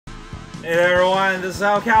Hey there everyone, this is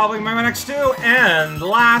Cowboy MegaMan X2, and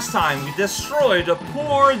last time we destroyed a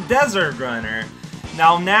poor desert runner.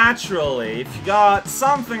 Now naturally, if you got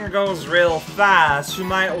something that goes real fast, you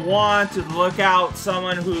might want to look out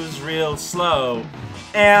someone who's real slow.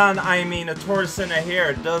 And I mean, a tortoise and a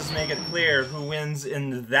hare does make it clear who wins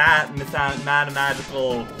in that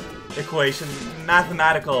mathematical equation.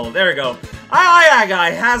 There we go. I like that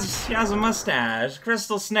guy. He has a mustache.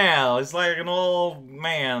 Crystal Snail. He's like an old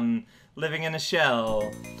man living in a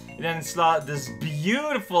shell. And then it's got this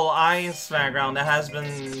beautiful ice background that has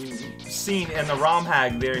been seen in the ROM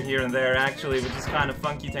hack there, here and there, actually, which is kind of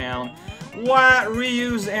funky town. What?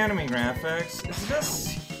 Reuse anime graphics? Is this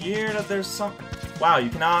here that there's some... Wow, you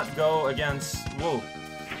cannot go against... Whoa.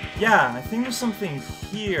 Yeah, I think there's something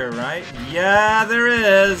here, right? Yeah, there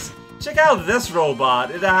is! Check out this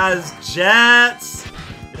robot. It has jets.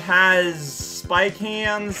 It has spike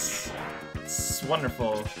hands. It's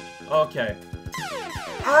wonderful. Okay.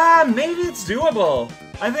 Maybe it's doable.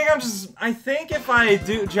 I think if I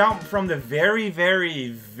do jump from the very,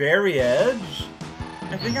 very, very edge,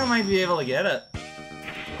 I think I might be able to get it.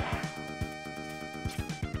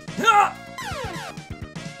 Ah!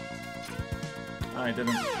 I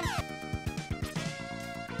didn't.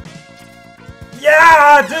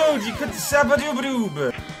 Yeah, dude, you could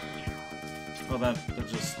sabadoob. Oh, that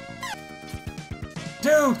just...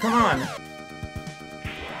 Dude, come on.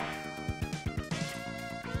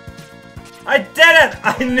 I did it!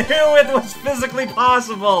 I knew it was physically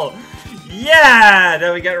possible! Yeah!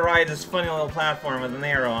 Then we get right this funny little platform with an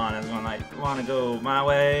arrow on it. I'm like, wanna go my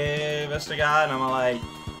way, Mr. God? And I'm like,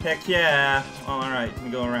 heck yeah. Oh, alright, you can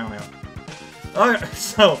go around now. Okay,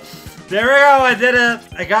 so, there we go, I did it!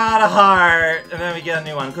 I got a heart! And then we get a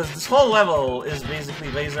new one, because this whole level is basically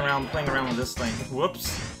playing around with this thing.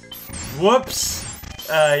 Whoops. Whoops!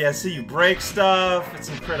 Yeah, see, you break stuff, it's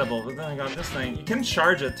incredible. But then I got this thing. You can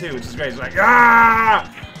charge it too, which is great. It's like,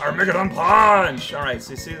 ah! Armageddon punch! Alright,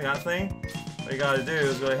 so you see that thing? What you gotta do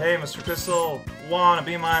is go, hey, Mr. Crystal, wanna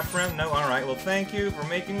be my friend? No, alright, well, thank you for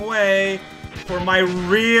making way for my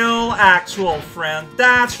real, actual friend.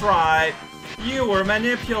 That's right! You were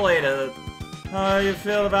manipulated. How do you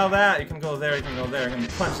feel about that? You can go there, you can go there, you can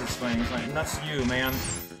punch this thing. It's like, that's you, man.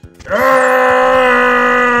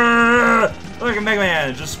 Look at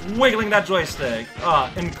MegaMan just wiggling that joystick.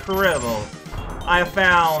 Ah, incredible. I have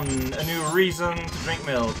found a new reason to drink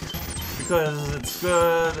milk. Because it's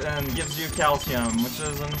good and gives you calcium, which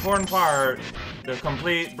is an important part of the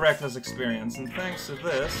complete breakfast experience. And thanks to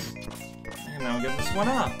this, I can now get this one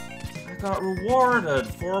up. I got rewarded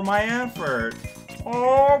for my effort.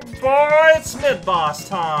 Oh boy, it's mid-boss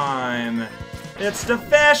time. It's the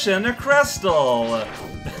fashion of crystal.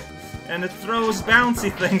 And it throws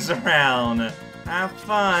bouncy things around. Have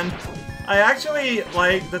fun. I actually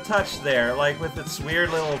like the touch there, like with its weird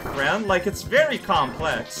little friend. Like, it's very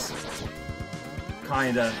complex.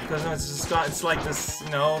 Kinda. Because it's just got, it's like this, you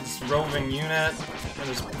know, this roving unit. And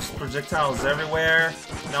there's projectiles everywhere.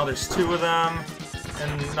 Now there's two of them.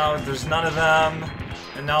 And now there's none of them.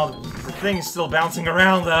 And now the thing is still bouncing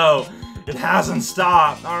around, though. It hasn't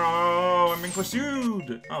stopped. Oh, I'm being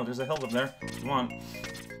pursued. Oh, there's a hill up there. Come on.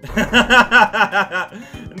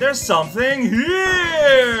 There's something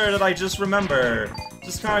here that I just remember.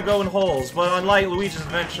 Just kind of go in holes, but unlike Luigi's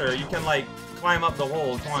Adventure, you can like climb up the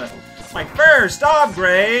hole if you want it. My first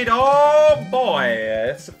upgrade! Oh boy!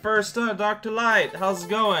 It's the first Dr. Light. How's it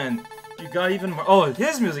going? You got even more. Oh,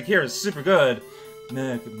 his music here is super good.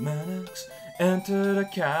 MegaMan X, enter the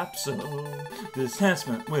capsule. This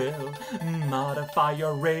enhancement will modify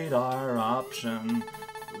your radar option.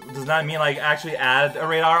 Does that mean, like, actually add a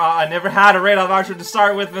radar? I never had a radar option to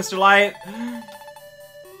start with, Mr. Light.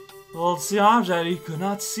 Well, it's the object you could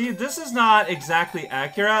not see. This is not exactly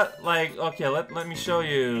accurate. Like, okay, let me show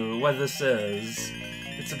you what this is.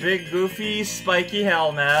 It's a big, goofy, spiky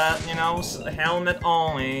helmet. You know, helmet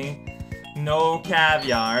only. No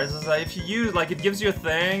caviar. This is like, if you use, like, it gives you a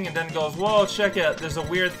thing, and then it goes, whoa, check it, there's a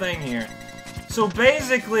weird thing here. So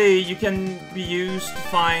basically, you can be used to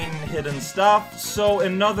find hidden stuff. So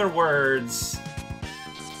in other words,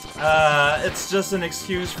 it's just an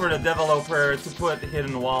excuse for the developer to put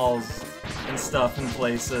hidden walls and stuff in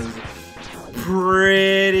places.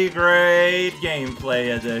 Pretty great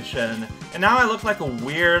gameplay addition. And now I look like a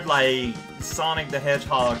weird, like, Sonic the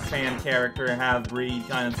Hedgehog fan character, half-breed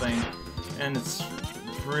kind of thing. And it's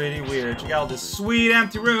pretty weird. Check out this sweet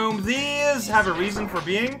empty room. These have a reason for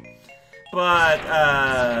being. But,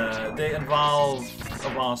 they involve a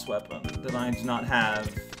boss weapon that I do not have.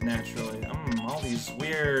 naturally. All these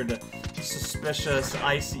weird, suspicious,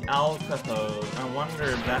 icy alcohol. I wonder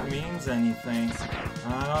if that means anything.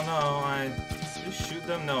 I don't know. You shoot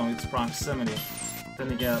them? No, it's proximity. Then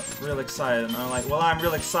you get real excited, and I'm like, well, I'm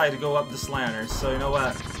real excited to go up this ladder, so you know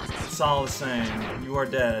what? It's all the same. You are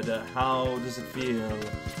dead. How does it feel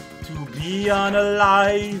to be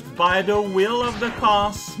unalive by the will of the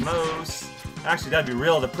cosmos? Actually, that'd be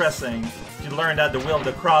real depressing if you learned that the will of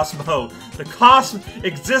the crossbow. The cosmos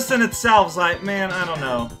exists in itself. It's like, man, I don't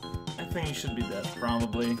know. I think you should be dead,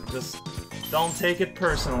 probably. Just don't take it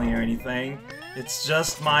personally or anything. It's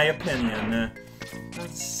just my opinion.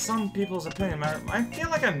 That's some people's opinion. I feel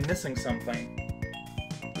like I'm missing something.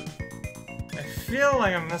 I feel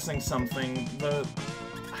like I'm missing something, but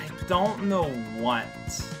I don't know what.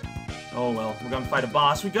 Oh well, we're gonna fight a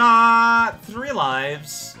boss. We got 3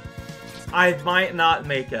 lives. I might not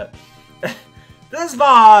make it. This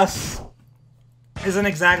boss isn't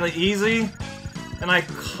exactly easy, and I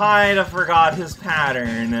kind of forgot his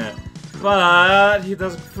pattern. But he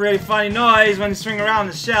does a pretty funny noise when he's swinging around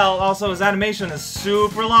the shell. Also, his animation is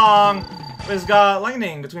super long. But he's got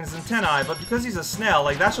lightning between his antennae, but because he's a snail,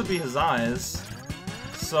 like, that should be his eyes.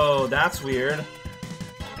 So, that's weird.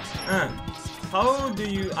 How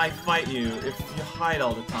do I fight you if you hide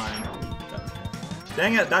all the time?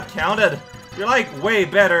 Dang it, that counted! You're like way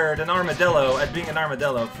better than Armadillo at being an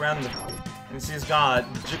armadillo, friend. And he's got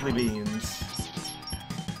jiggly beans.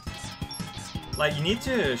 Like, you need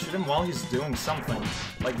to shoot him while he's doing something.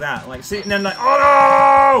 Like that. Like, see? And then like, oh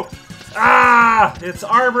no! Ah! It's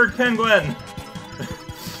Armored Penguin!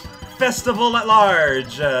 Festival at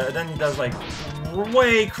large! Then he does, like,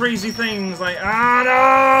 way crazy things. Like, ah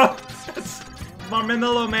no! It's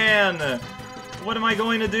Marmimillo Man! What am I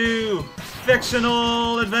going to do?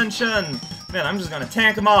 Fictional invention! Man, I'm just gonna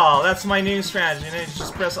tank them all. That's my new strategy. You know, you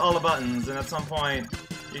just press all the buttons, and at some point,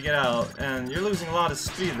 you get out. And you're losing a lot of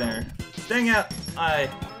speed there. Dang it!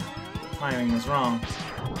 Timing was wrong.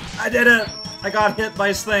 I did it! I got hit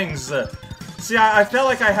by things. See, I felt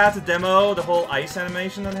like I had to demo the whole ice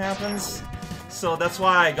animation that happens. So that's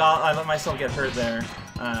why I let myself get hurt there.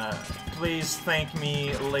 Please thank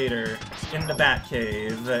me later in the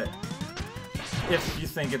Batcave if you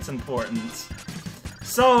think it's important.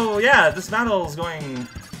 So yeah, this battle is going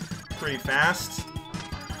pretty fast.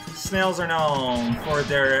 Snails are known for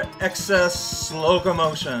their excess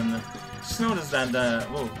locomotion. Just notice that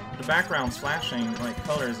whoa, the background's flashing like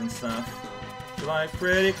colors and stuff. You like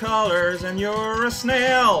pretty colors and you're a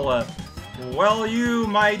snail. Well, you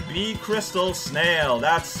might be Crystal Snail.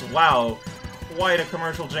 That's, wow, quite a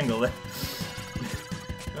commercial jingle.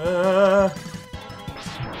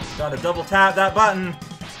 Gotta double tap that button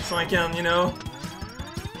so I can, you know,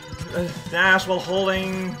 dash while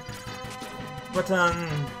holding button.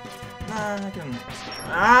 I can.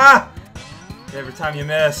 Every time you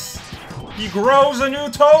miss, he grows a new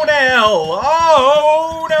toenail!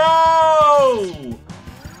 Oh no!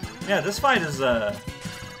 Yeah, this fight is a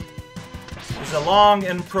long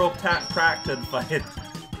and protracted fight.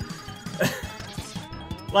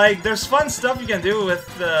 Like, there's fun stuff you can do with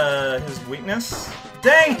his weakness.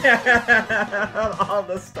 Dang it! All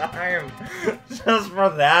this time, just for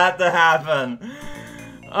that to happen.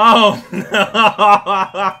 Oh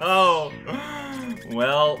no!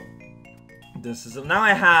 Well, this is now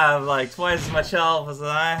I have like twice as much health as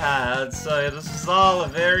I had, so this is all a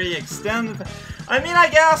very extended. I mean, I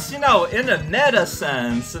guess, you know, in a meta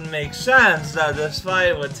sense, it makes sense that this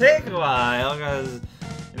fight would take a while, because,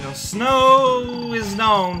 you know, snow is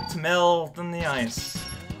known to melt in the ice.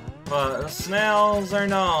 But snails are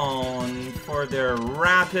known for their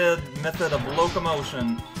rapid method of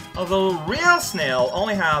locomotion. Although real snail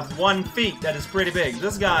only have 1 feet that is pretty big.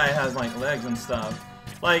 This guy has like legs and stuff.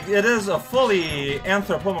 Like, it is a fully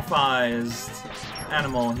anthropomorphized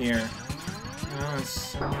animal here.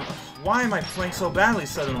 Why am I playing so badly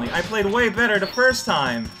suddenly? I played way better the first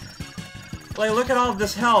time. Like, look at all of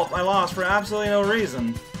this health I lost for absolutely no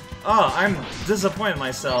reason. Oh, I'm disappointed in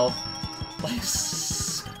myself. Like,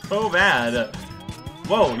 so bad.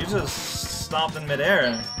 Whoa, you just stopped in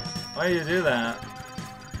midair. Why do you do that?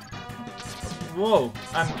 Whoa,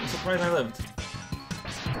 I'm surprised I lived.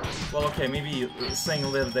 Well, okay, maybe saying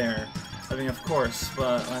live there. I mean, of course,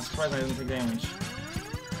 but I'm surprised I didn't take damage.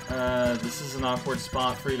 This is an awkward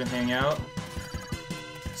spot for you to hang out.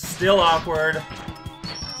 Still awkward.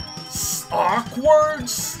 Awkward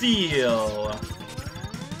steel!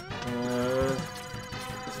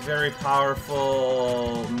 It's very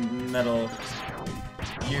powerful metal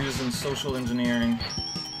used in social engineering.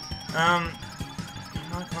 Yeah.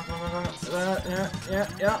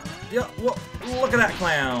 Whoa, look at that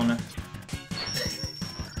clown.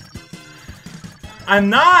 I'm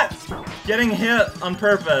not getting hit on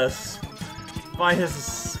purpose by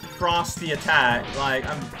his frosty attack. Like,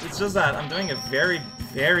 it's just that I'm doing a very,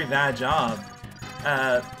 very bad job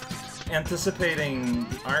at anticipating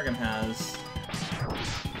Argon has.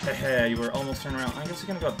 Hey, you were almost turning around. I guess you're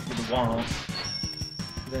gonna go through the wall.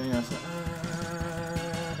 Then you know,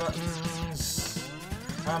 buttons.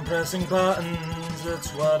 I'm pressing buttons,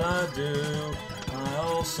 it's what I do. I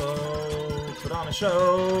also put on a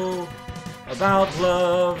show about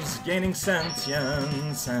gloves gaining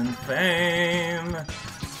sentience and fame.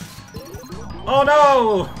 Oh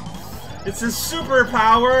no! It's his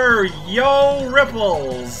superpower, Yo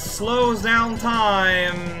Ripples! Slows down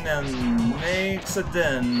time and makes a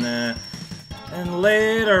din. And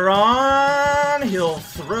later on, he'll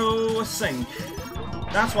throw a sink.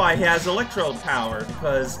 That's why he has electrode power,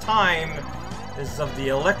 because time is of the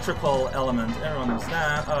electrical element. Everyone knows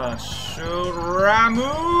that. Shoot,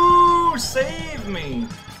 Ramu! Save me!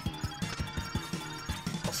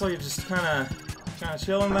 Also, you're just kinda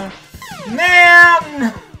chilling there.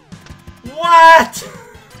 Man! What?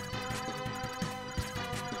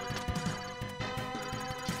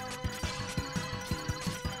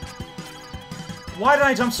 Why did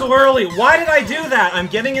I jump so early? Why did I do that? I'm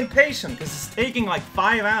getting impatient because it's taking like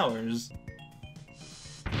 5 hours.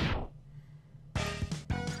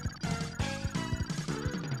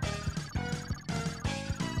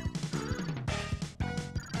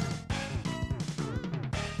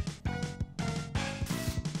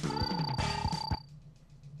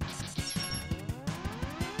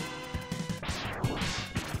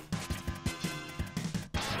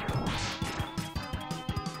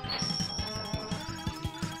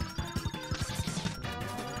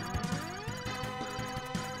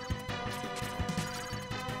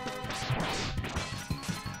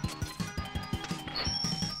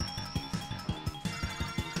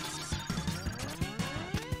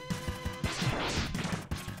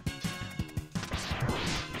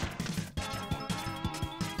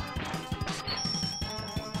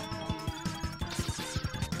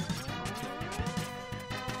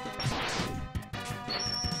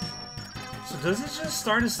 Does it just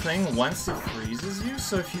start his thing once it freezes you?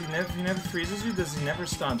 So if he never freezes you, does he never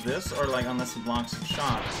stop this? Or like unless he blocks a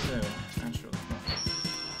shot too? Naturally.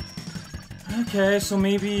 Okay, so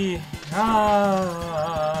maybe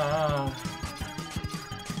no,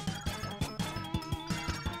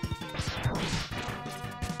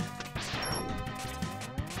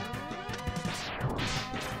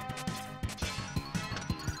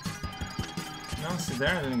 see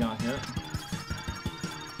there I didn't got hit.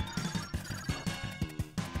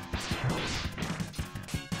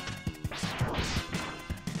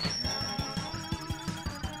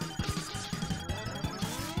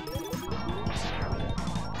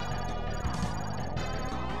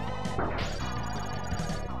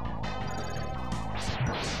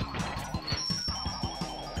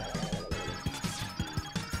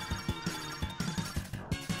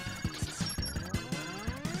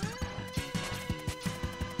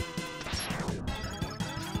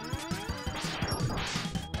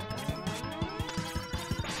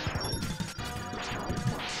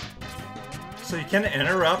 So you can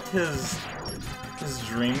interrupt his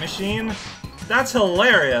dream machine? That's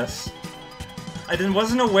hilarious! I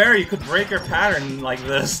wasn't aware you could break your pattern like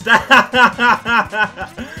this.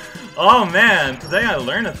 Oh man, today I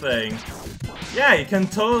learned a thing. Yeah, you can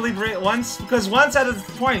totally break because once at a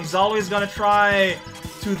point he's always gonna try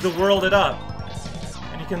to the world it up.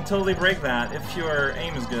 And you can totally break that if your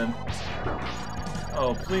aim is good.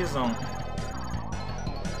 Oh, please don't.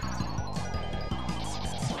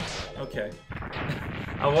 Okay.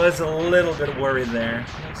 I was a little bit worried there.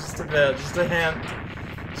 Just a bit, just a hint.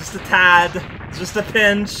 Just a tad. Just a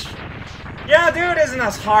pinch. Yeah, dude, isn't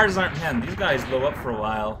as hard as man, these guys blow up for a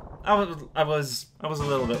while. I was a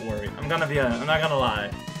little bit worried. I'm not gonna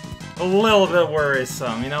lie. A little bit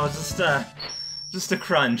worrisome, you know, just a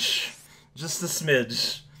crunch. Just a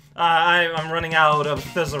smidge. I'm running out of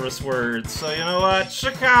thesaurus words, so you know what?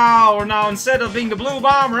 Shikaw! Now instead of being the blue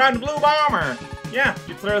bomber, I'm the blue bomber! Yeah,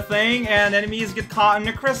 you throw a thing, and enemies get caught in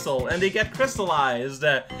a crystal, and they get crystallized.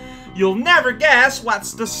 You'll never guess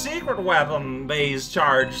what's the secret weapon-based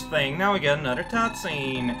charge thing. Now we get another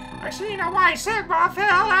cutscene. I seen a white Sigma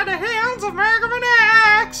fell at the hands of MegaMan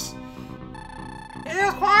X! It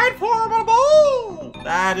is quite formidable!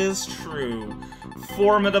 That is true.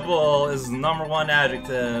 Formidable is the #1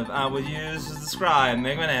 adjective I would use to describe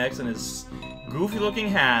MegaMan X and his goofy-looking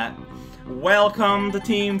hat. Welcome to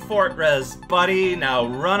Team Fortress, buddy. Now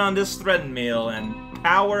run on this treadmill and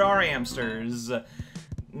power our hamsters.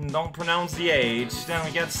 don't pronounce the H. Then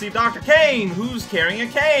we get to see Dr. Kane, who's carrying a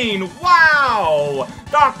cane. Wow!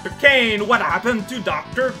 Dr. Kane, what happened to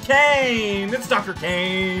Dr. Kane? It's Dr.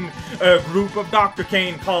 Kane, a group of Dr.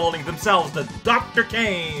 Kane calling themselves the Dr.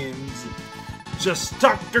 Kanes. Just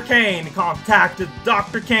Dr. Kane contacted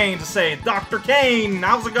Dr. Kane to say, Dr. Kane,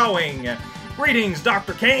 how's it going? Greetings,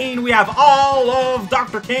 Dr. Kane. We have all of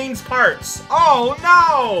Dr. Kane's parts. Oh,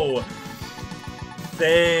 no!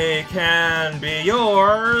 They can be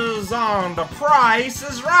yours on The Price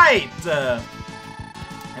is Right. I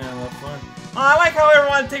like how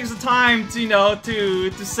everyone takes the time to, you know,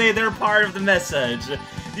 to say they're part of the message.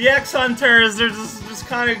 The X-Hunters, they're just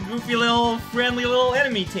kind of goofy little, friendly little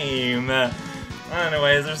enemy team.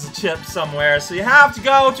 Anyways, there's a chip somewhere, so you have to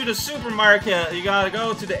go to the supermarket. You gotta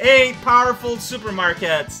go to the 8 powerful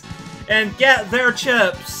supermarkets and get their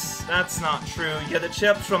chips. That's not true. You get the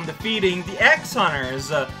chips from defeating the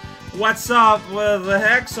X-Hunters. What's up with the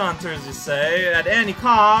X-Hunters, you say? At any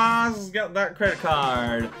cost, get that credit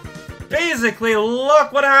card. Basically,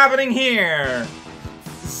 look what's happening here.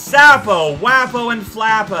 Zappo, Wappo, and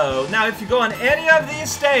Flappo. Now, if you go on any of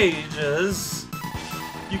these stages,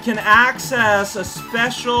 you can access a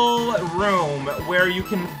special room where you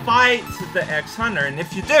can fight the X-Hunter, and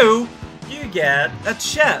if you do, you get a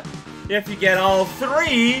chip. If you get all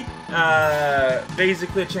 3,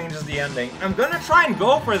 basically it changes the ending. I'm gonna try and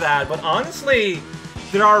go for that, but honestly,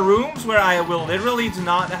 there are rooms where I will literally do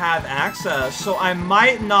not have access, so I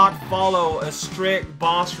might not follow a strict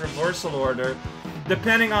boss reversal order,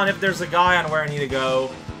 depending on if there's a guy on where I need to go,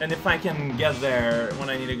 and if I can get there when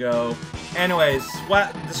I need to go. Anyways,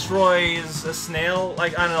 what destroys a snail?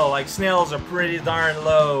 Like, I don't know, like, snails are pretty darn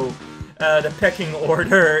low, the pecking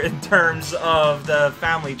order in terms of the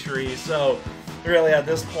family tree, so really at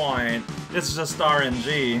this point, it's just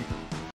RNG.